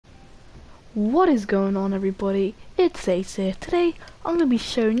What is going on, everybody? It's Ace here. Today I'm going to be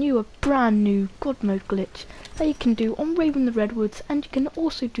showing you a brand new God mode glitch that you can do on Rave in the Redwoods, and you can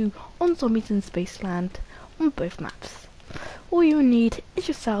also do on Zombies in Spaceland on both maps. All you need is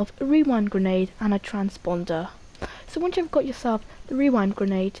yourself a rewind grenade and a transponder. So once you've got yourself the rewind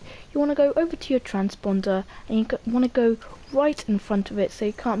grenade, you want to go over to your transponder and you want to go right in front of it so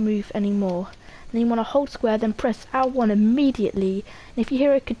you can't move anymore. Then you want to hold square, then press R1 immediately, and if you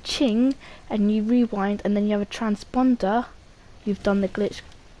hear a ka-ching and you rewind and then you have a transponder, you've done the glitch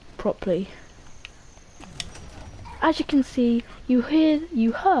properly. As you can see, you heard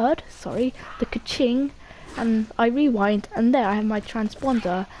the ka-ching, and I rewind, and there I have my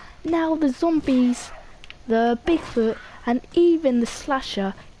transponder. Now the zombies, the Bigfoot, and even the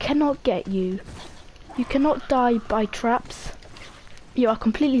slasher cannot get you. You cannot die by traps. You are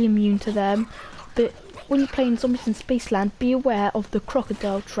completely immune to them. But when you're playing Zombies in Spaceland, be aware of the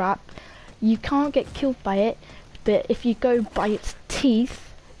crocodile trap. You can't get killed by it, but if you go by its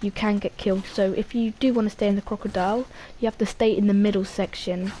teeth, you can get killed. So if you do want to stay in the crocodile, you have to stay in the middle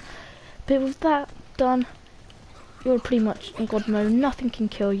section. But with that done, you're pretty much in God mode. Nothing can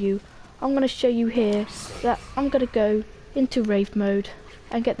kill you. I'm going to show you here that I'm going to go into Rave mode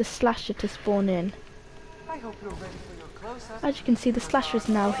and get the slasher to spawn in. I hope you're ready for your close-up. As you can see, the slasher is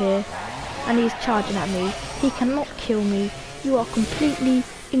now here and he's charging at me. He cannot kill me. You are completely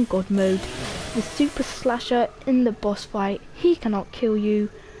in God mode. The super slasher in the boss fight, he cannot kill you.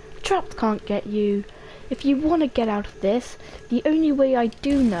 Traps can't get you. If you want to get out of this, the only way I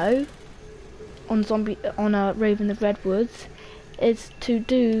do know on Rave in the Redwoods is to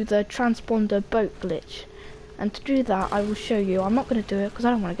do the transponder boat glitch. And to do that, I will show you. I'm not going to do it because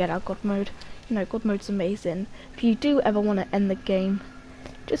I don't want to get out of God mode. You know, God mode's amazing. If you do ever want to end the game,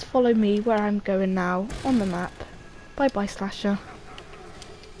 just follow me where I'm going now on the map. Bye bye, slasher.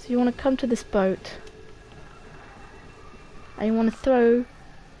 So you want to come to this boat and you want to throw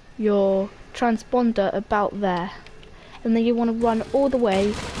your transponder about there, and then you want to run all the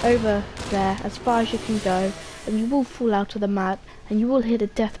way over there as far as you can go, and you will fall out of the map and you will hit a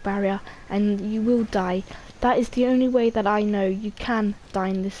death barrier and you will die. That is the only way that I know you can die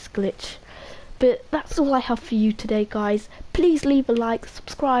in this glitch. But that's all I have for you today, guys. Please leave a like,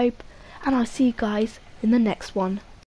 subscribe, and I'll see you guys in the next one.